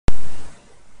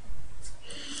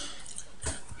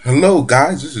Hello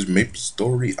guys, this is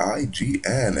Maplestory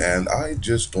IGN and I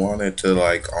just wanted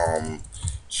to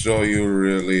show you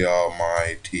really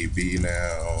my TV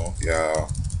now. Yeah.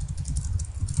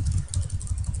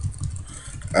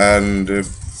 And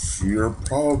if you're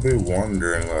probably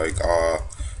wondering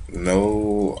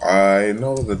no, I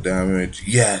know the damage.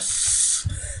 Yes.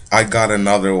 I got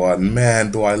another one.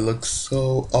 Man, do I look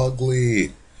so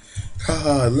ugly.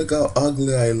 Haha, look how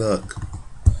ugly I look.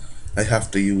 I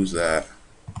have to use that.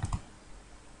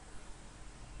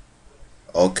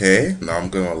 Okay, now I'm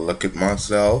gonna look at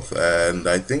myself, and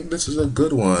I think this is a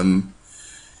good one.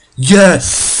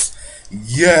 Yes!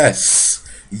 Yes!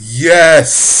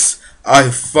 Yes!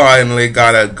 I finally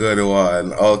got a good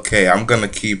one. Okay, I'm gonna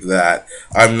keep that.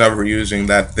 I'm never using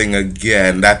that thing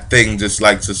again. That thing just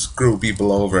likes to screw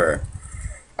people over.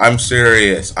 I'm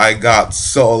serious. I got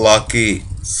so lucky.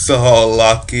 So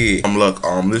lucky. Look,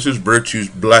 this is Virtue's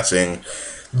Blessing.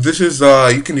 This is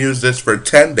you can use this for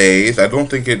 10 days. I don't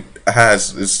think it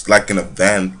has it's like an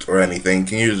event or anything. You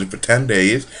can use it for 10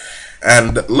 days.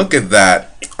 And look at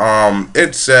that.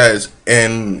 It says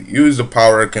in use the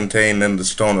power contained in the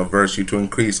Stone of Virtue to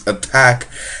increase attack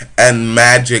and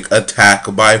magic attack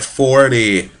by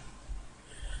 40.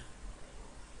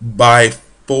 By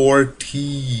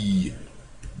 40.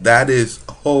 That is,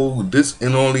 oh, this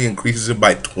it only increases it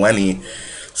by 20.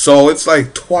 So it's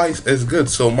like twice as good.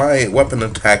 So my weapon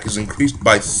attack is increased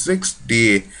by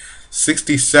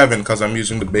 67 because I'm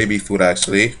using the baby food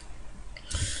actually.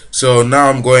 So now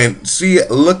I'm going, see,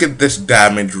 look at this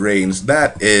damage range.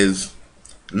 That is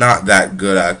not that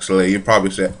good actually. You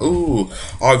probably say, ooh,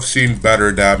 I've seen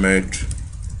better damage.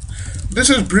 This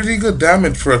is pretty good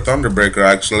damage for a Thunderbreaker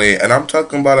actually. And I'm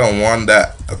talking about a one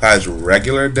that has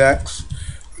regular decks.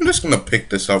 I'm just gonna pick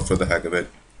this up for the heck of it.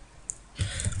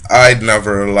 I'd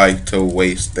never like to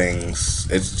waste things.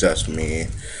 It's just me.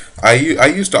 I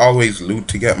used to always loot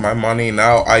to get my money.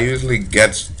 Now I usually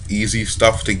get easy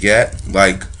stuff to get,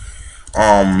 like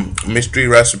mystery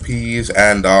recipes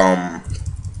and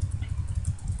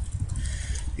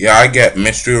yeah, I get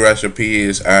mystery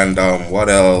recipes and what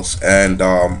else? And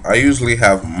I usually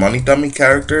have money dummy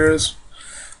characters.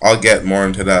 I'll get more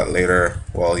into that later.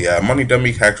 Well, yeah, money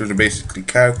dummy characters are basically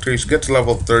characters. Get to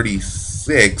level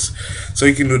 36, so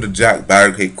you can do the Jack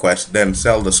Barricade quest, then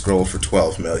sell the scroll for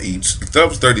 12 mil each.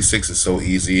 Level 36 is so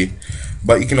easy,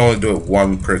 but you can only do it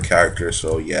one per character,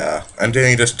 so yeah. And then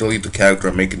you just delete the character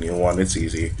and make a new one. It's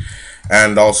easy.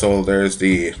 And also there's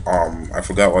the I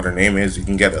forgot what her name is. You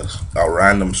can get a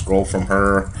random scroll from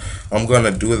her. I'm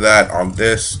gonna do that on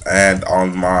this and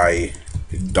on my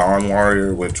Dawn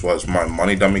Warrior, which was my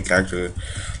money dummy character,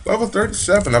 level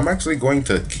 37. I'm actually going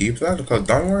to keep that because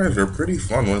Dawn Warriors are pretty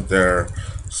fun with their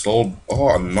soul.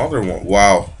 Oh, another one.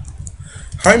 Wow.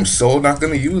 I'm so not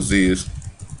going to use these.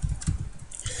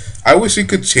 I wish you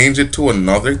could change it to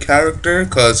another character,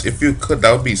 because if you could,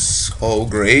 that would be so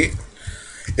great.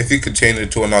 If you could change it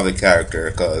to another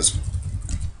character, because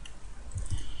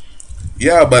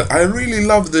yeah, but I really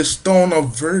love this Stone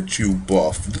of Virtue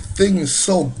buff. The thing is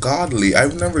so godly.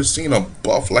 I've never seen a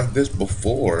buff like this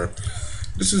before.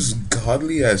 This is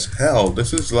godly as hell.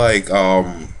 This is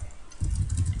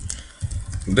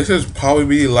this is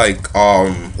probably like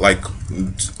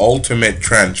ultimate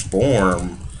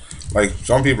transform. Like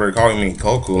some people are calling me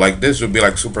Goku. Like this would be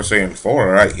like Super Saiyan 4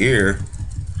 right here.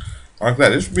 Like that,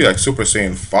 this would be like Super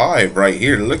Saiyan 5 right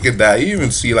here. Look at that. You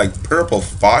even see like purple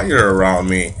fire around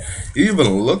me. It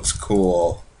even looks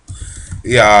cool.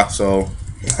 Yeah, so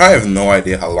I have no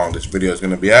idea how long this video is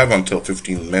going to be. I have until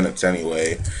 15 minutes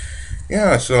anyway.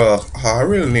 Yeah, so I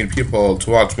really need people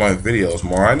to watch my videos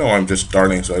more. I know I'm just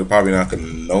starting, so you're probably not going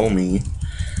to know me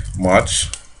much.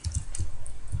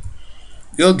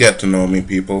 You'll get to know me,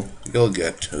 people. You'll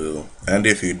get to. And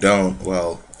if you don't,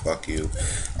 well, fuck you.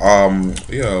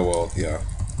 Yeah, well, yeah.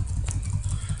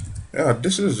 Yeah,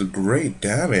 this is great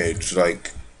damage.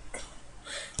 Like,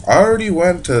 I already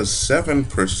went to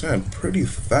 7% pretty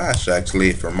fast,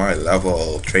 actually, for my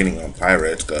level training on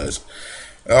pirates, because,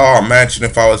 oh, imagine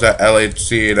if I was at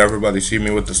LHC and everybody see me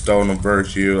with the Stone of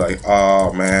Virtue, like,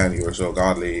 oh, man, you were so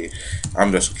godly.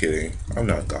 I'm just kidding. I'm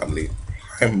not godly.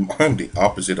 I'm the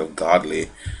opposite of godly.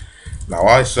 Now,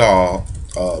 I saw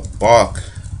Buck.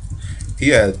 He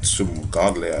had some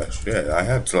godly ass shit. I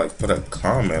had to like put a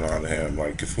comment on him,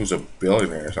 like if he was a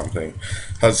billionaire or something,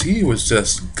 cause he was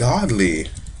just godly.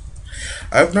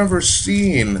 I've never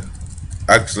seen,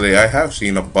 actually, I have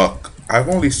seen a buck. I've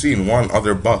only seen one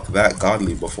other buck that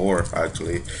godly before,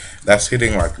 actually. That's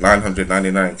hitting like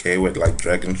 999k with like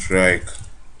Dragon Strike.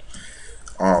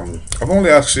 I've only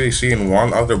actually seen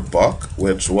one other bug,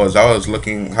 which was I was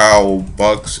looking how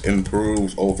bugs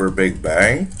improve over Big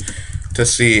Bang to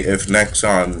see if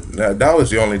Nexon. That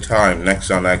was the only time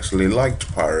Nexon actually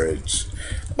liked pirates.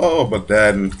 Oh, but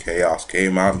then Chaos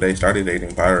came out and they started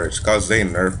hating pirates because they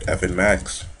nerfed Evan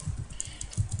Max.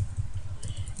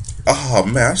 Oh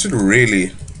man, I should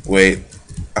really wait.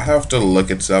 I have to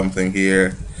look at something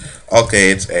here.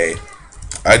 Okay, it's A.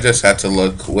 I just had to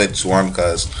look which one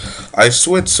because I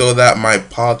switched so that my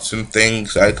pots and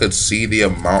things I could see the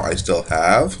amount I still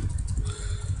have.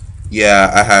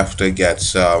 Yeah, I have to get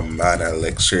some mana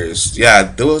elixirs. Yeah,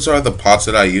 those are the pots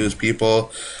that I use,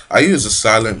 people. I use the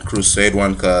Silent Crusade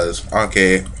one because,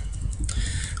 okay,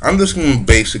 I'm just going to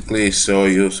basically show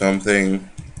you something.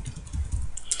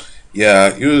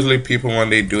 Yeah, usually people when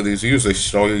they do these usually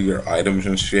show you your items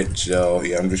and shit, so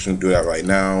yeah, I'm just going to do that right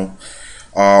now.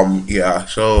 Yeah,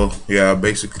 so yeah,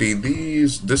 basically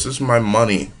this is my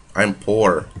money. I'm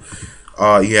poor.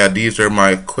 Yeah, these are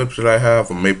my equips that I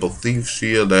have. A Maple Thief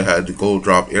Shield. I had the gold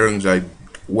drop earrings.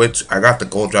 Which I got the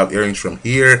gold drop earrings from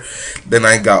here. Then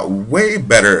I got way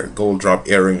better gold drop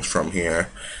earrings from here.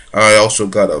 I also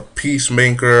got a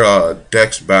Peacemaker,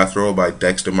 Dex bathrobe. I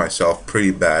dexed it myself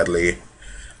pretty badly.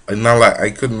 And not like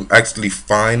I couldn't actually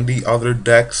find the other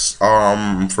decks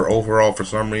for overall for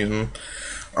some reason.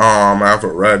 I have a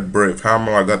red brave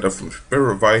hammer. I got that from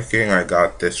Spirit Viking. I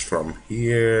got this from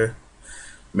here.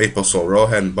 Maple Soul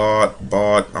Rohan bought.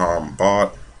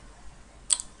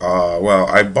 Well,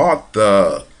 I bought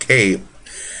the cape.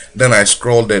 Then I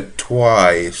scrolled it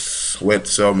twice with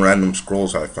some random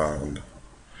scrolls I found.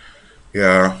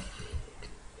 Yeah.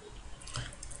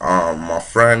 My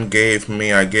friend gave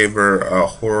me. I gave her a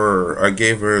horror. I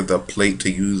gave her the plate to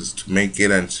use to make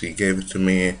it, and she gave it to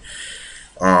me.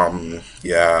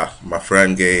 Yeah, my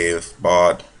friend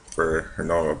bought for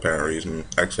no apparent reason.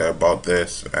 Actually, I bought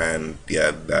this, and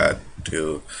yeah, that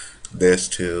too, this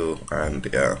too, and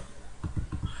yeah.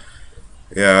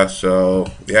 Yeah, so,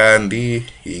 yeah, and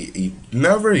he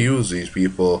never use these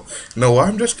people. No,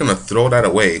 I'm just gonna throw that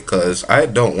away, because I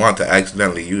don't want to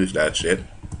accidentally use that shit.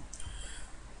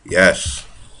 Yes.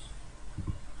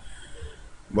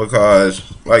 Because,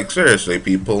 like, seriously,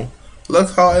 people,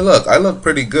 look how I look. I look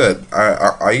pretty good.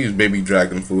 I use baby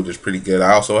dragon food. It's pretty good.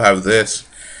 I also have this.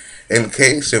 In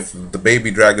case if the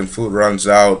baby dragon food runs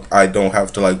out, I don't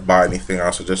have to, like, buy anything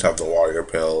else. I just have the warrior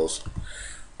pills.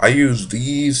 I use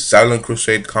these Silent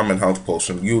Crusade Common Health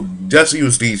Potion. You just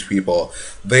use these, people.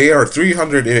 They are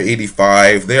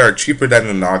 385. They are cheaper than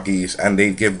the Nagis, and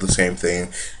they give the same thing.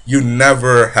 You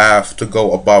never have to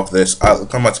go above this.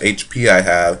 Look how much HP I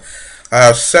have. I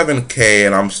have 7k,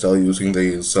 and I'm still using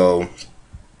these. So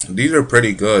these are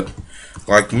pretty good.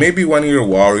 Like maybe one of your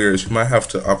warriors, you might have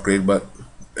to upgrade, but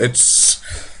it's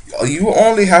you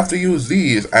only have to use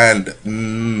these, and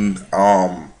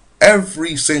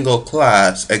every single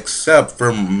class except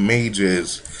for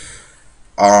mages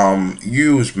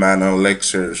use mana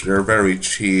elixirs. They're very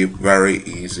cheap, very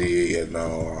easy, you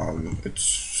know.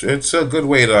 It's a good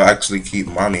way to actually keep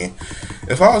money.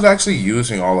 If I was actually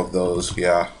using all of those,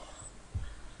 yeah.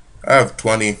 I have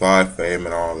 25 fame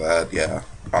and all that, yeah.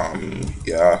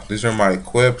 Yeah, these are my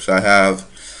equips. I have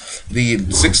the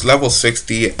level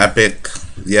 60 epic.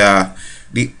 Yeah,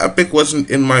 the epic wasn't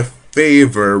in my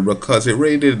favor because it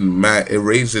raises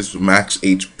max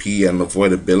HP and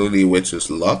avoidability, which is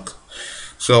luck.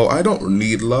 So I don't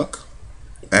need luck.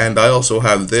 And I also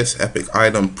have this epic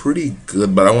item, pretty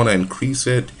good, but I want to increase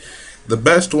it. The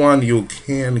best one you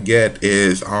can get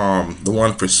is the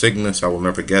one for Cygnus. I will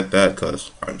never get that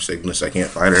because I'm Cygnus. I can't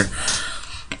fight her.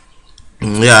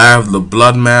 Yeah, I have the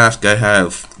blood mask. I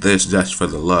have this just for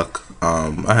the luck.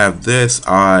 I have this.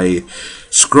 I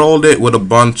scrolled it with a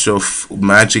bunch of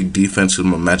magic defense, and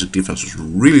my magic defense was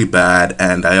really bad,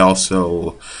 and I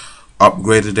also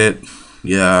upgraded it.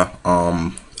 Yeah,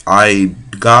 I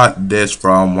got this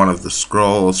from one of the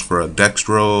scrolls for a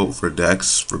dextro, for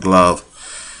dex, for glove,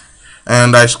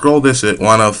 and I scrolled this at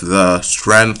one of the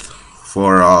strength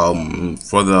for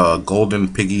the golden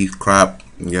piggy crap.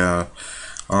 Yeah.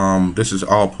 This is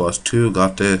all +2.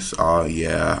 Got this.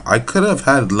 Yeah. I could have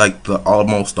had like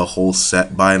almost the whole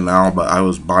set by now, but I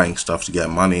was buying stuff to get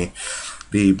money.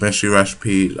 The mystery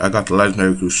recipe. I got the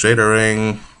legendary Crusader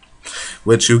ring,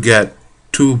 which you get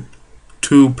 2%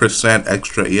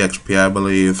 extra EXP, I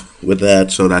believe, with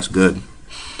that. So that's good.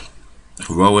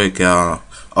 Heroic.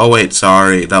 Oh wait,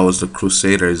 sorry. That was the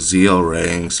Crusader Zeal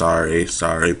ring. Sorry,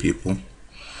 people.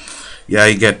 Yeah,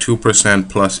 you get 2%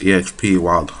 plus EXP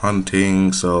while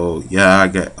hunting, so yeah, I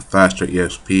get faster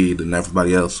EXP than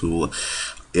everybody else who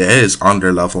It is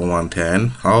under level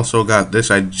 110. I also got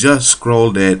this. I just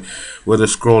scrolled it with a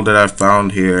scroll that I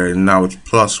found here, and now it's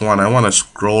 +1. I want to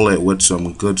scroll it with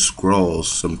some good scrolls,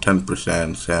 some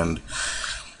 10%, and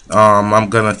I'm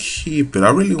gonna keep it. I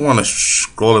really want to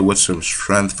scroll it with some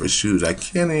strength for shoes. I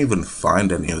can't even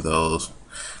find any of those.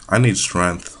 I need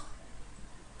strength.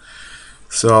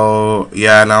 So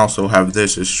yeah, and I also have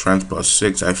this is strength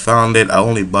 +6. I found it. I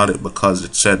only bought it because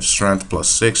it said strength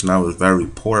 +6, and I was very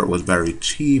poor. It was very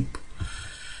cheap.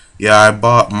 Yeah, I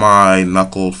bought my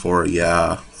knuckle for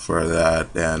that,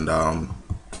 and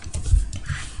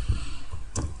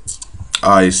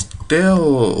I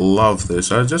still love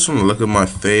this. I just want to look at my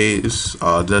face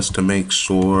just to make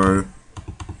sure.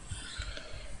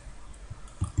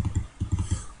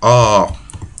 Oh,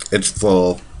 it's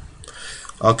full.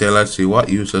 Okay, let's see. What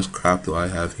useless crap do I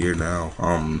have here now?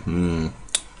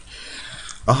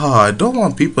 I don't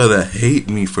want people to hate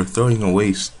me for throwing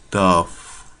away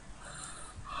stuff.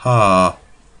 Wow.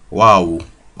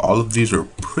 All of these are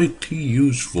pretty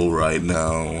useful right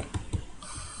now.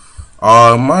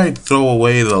 I might throw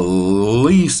away the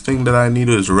least thing that I need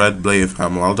is red blade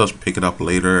ammo. I'll just pick it up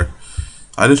later.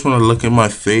 I just want to look at my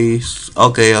face.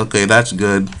 Okay, that's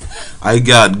good. I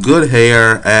got good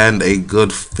hair and a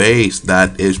good face.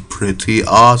 That is pretty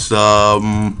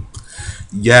awesome.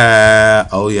 Yeah.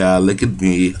 Oh yeah. Look at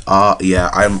me. Yeah.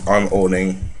 I'm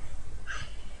owning.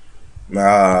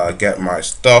 Get my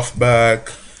stuff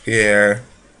back here.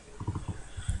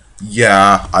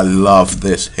 Yeah. I love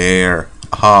this hair.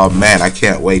 Oh man, I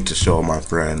can't wait to show my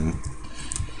friend.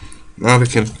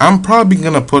 I'm probably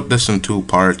gonna put this in 2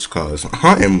 parts because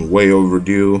I am way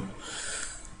overdue.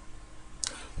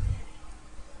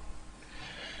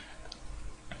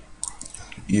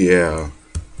 Yeah,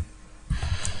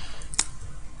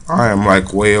 I am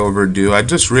like way overdue. I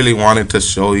just really wanted to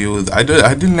show you. I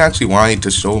didn't actually want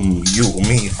to show you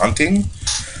me hunting.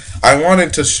 I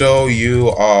wanted to show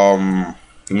you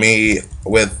me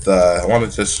with. I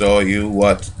wanted to show you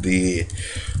what the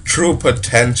true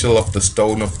potential of the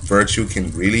Stone of Virtue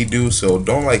can really do. So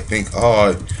don't like think,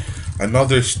 oh,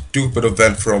 another stupid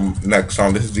event from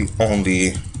Nexon. This is the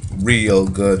only real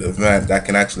good event that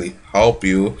can actually help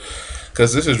you,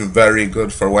 because this is very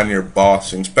good for when you're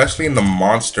bossing, especially in the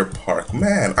monster park.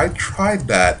 Man, I tried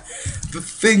that. The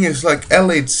thing is like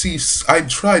LHC. I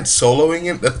tried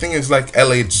soloing it. The thing is like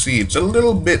LHC. It's a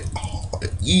little bit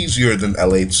easier than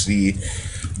LHC,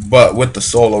 but with the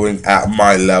soloing at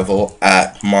my level,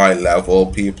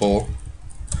 people.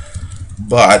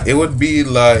 But it would be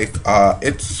like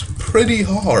it's pretty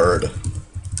hard.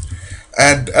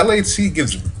 And LHC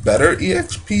gives better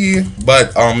EXP,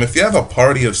 but if you have a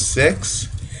party of 6,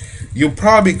 you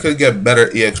probably could get better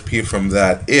EXP from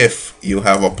that if you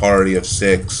have a party of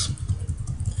 6.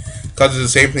 Because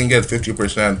it's the same thing, get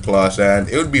 50% plus, and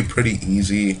it would be pretty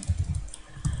easy.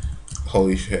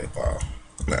 Holy shit, wow.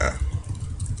 Nah.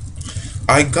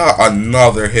 I got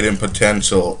another hidden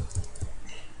potential.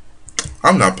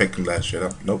 I'm not picking that shit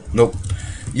up. Nope.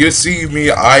 You see me,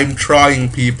 I'm trying,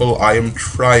 people. I am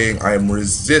trying. I am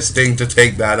resisting to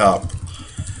take that up.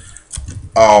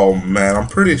 Oh man, I'm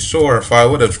pretty sure if I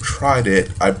would have tried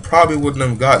it, I probably wouldn't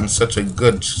have gotten such a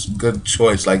good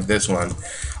choice like this one.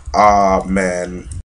 Ah man.